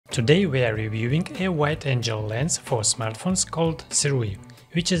Today we are reviewing a wide-angle lens for smartphones called SIRUI,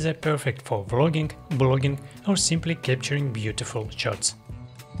 which is perfect for vlogging, blogging or simply capturing beautiful shots.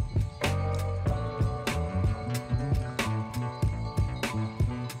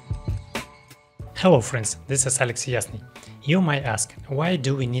 Hello friends, this is Alexei. You might ask, why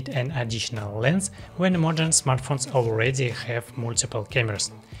do we need an additional lens when modern smartphones already have multiple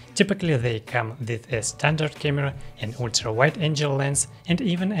cameras? Typically they come with a standard camera, an ultra-wide-angle lens and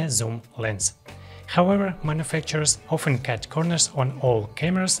even a zoom lens. However, manufacturers often cut corners on all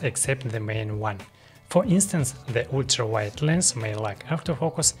cameras except the main one. For instance, the ultra-wide lens may lack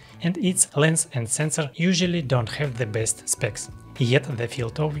autofocus and its lens and sensor usually don't have the best specs. Yet the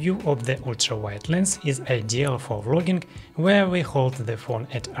field of view of the ultra-wide lens is ideal for vlogging, where we hold the phone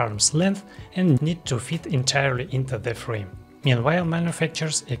at arm's length and need to fit entirely into the frame. Meanwhile,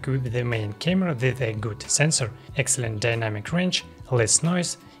 manufacturers equip the main camera with a good sensor, excellent dynamic range, less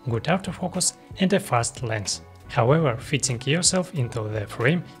noise, good autofocus and a fast lens. However, fitting yourself into the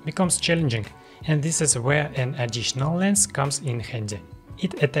frame becomes challenging, and this is where an additional lens comes in handy.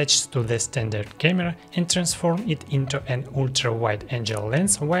 It attaches to the standard camera and transforms it into an ultra-wide-angle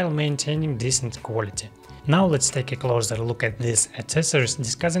lens while maintaining decent quality. Now let's take a closer look at these accessories,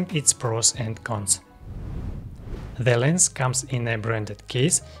 discussing its pros and cons. The lens comes in a branded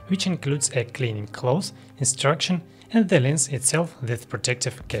case, which includes a cleaning cloth, instruction and the lens itself with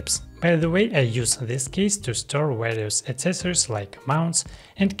protective caps. By the way, I use this case to store various accessories like mounts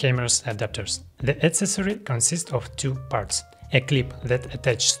and camera's adapters. The accessory consists of two parts: a clip that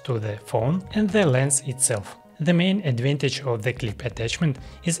attaches to the phone and the lens itself. The main advantage of the clip attachment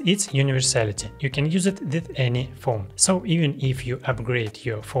is its universality. You can use it with any phone, so even if you upgrade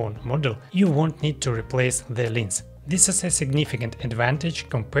your phone model, you won't need to replace the lens. This is a significant advantage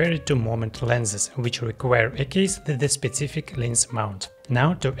compared to moment lenses, which require a case with a specific lens mount.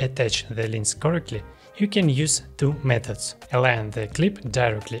 Now, to attach the lens correctly, you can use two methods: align the clip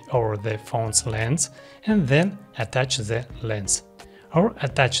directly over the phone's lens and then attach the lens, or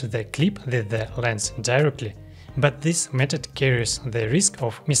attach the clip with the lens directly, but this method carries the risk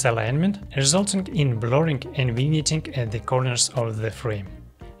of misalignment, resulting in blurring and vignetting at the corners of the frame.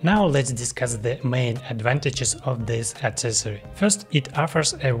 Now let's discuss the main advantages of this accessory. First, it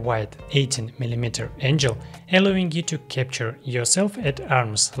offers a wide 18mm angle, allowing you to capture yourself at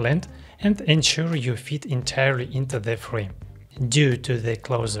arm's length and ensure you fit entirely into the frame. Due to the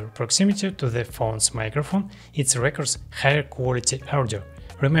closer proximity to the phone's microphone, it records higher quality audio.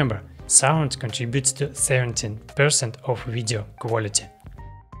 Remember, sound contributes to 17% of video quality.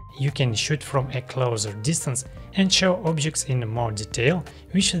 You can shoot from a closer distance and show objects in more detail,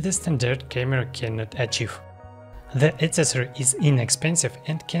 which the standard camera cannot achieve. The accessory is inexpensive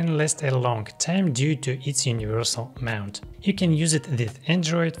and can last a long time due to its universal mount. You can use it with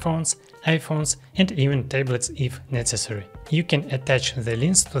Android phones, iPhones and even tablets if necessary. You can attach the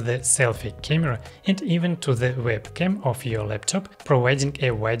lens to the selfie camera and even to the webcam of your laptop, providing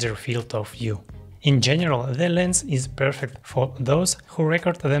a wider field of view. In general, the lens is perfect for those who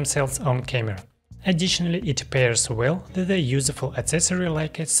record themselves on camera. Additionally, it pairs well with a useful accessory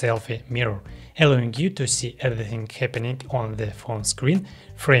like a selfie mirror, allowing you to see everything happening on the phone screen,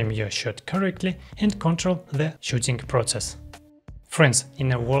 frame your shot correctly and control the shooting process. Friends,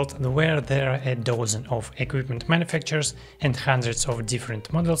 in a world where there are a dozen of equipment manufacturers and hundreds of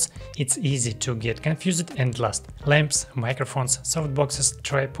different models, it's easy to get confused and lost. Lamps, microphones, softboxes,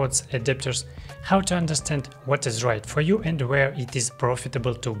 tripods, adapters. How to understand what is right for you and where it is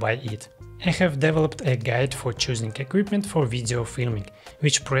profitable to buy it. I have developed a guide for choosing equipment for video filming,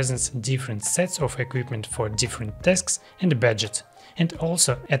 which presents different sets of equipment for different tasks and budgets, and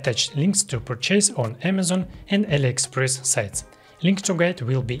also attached links to purchase on Amazon and AliExpress sites. Link to guide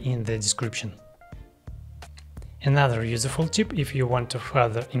will be in the description. Another useful tip: if you want to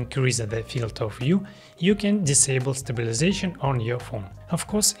further increase the field of view, you can disable stabilization on your phone. Of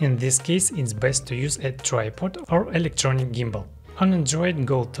course, in this case it's best to use a tripod or electronic gimbal. On Android,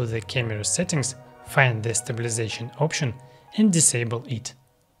 go to the camera settings, find the stabilization option and disable it.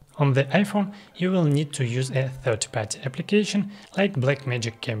 On the iPhone, you will need to use a third-party application like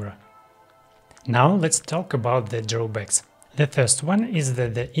Blackmagic Camera. Now let's talk about the drawbacks. The first one is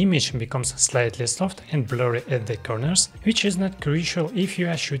that the image becomes slightly soft and blurry at the corners, which is not crucial if you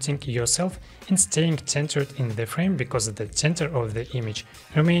are shooting yourself and staying centered in the frame, because the center of the image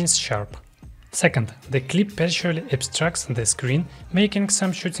remains sharp. Second, the clip partially obstructs the screen, making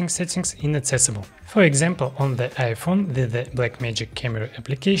some shooting settings inaccessible. For example, on the iPhone with the Blackmagic Camera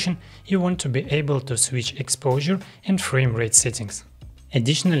application, you want to be able to switch exposure and frame rate settings.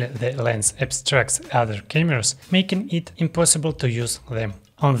 Additionally, the lens obstructs other cameras, making it impossible to use them.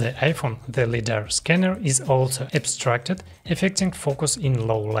 On the iPhone, the LiDAR scanner is also abstracted, affecting focus in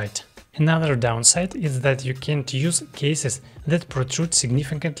low light. Another downside is that you can't use cases that protrude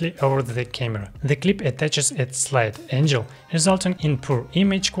significantly over the camera. The clip attaches at slight angle, resulting in poor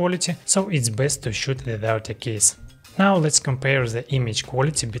image quality, so it's best to shoot without a case. Now let's compare the image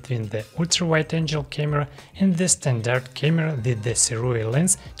quality between the ultra-wide-angle camera and the standard camera with the SIRUI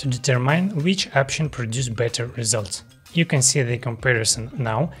lens to determine which option produces better results. You can see the comparison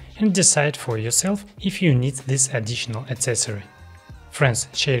now and decide for yourself if you need this additional accessory. Friends,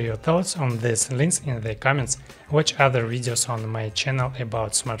 share your thoughts on this lens in the comments, watch other videos on my channel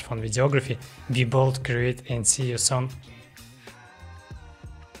about smartphone videography, be bold, create, and see you soon.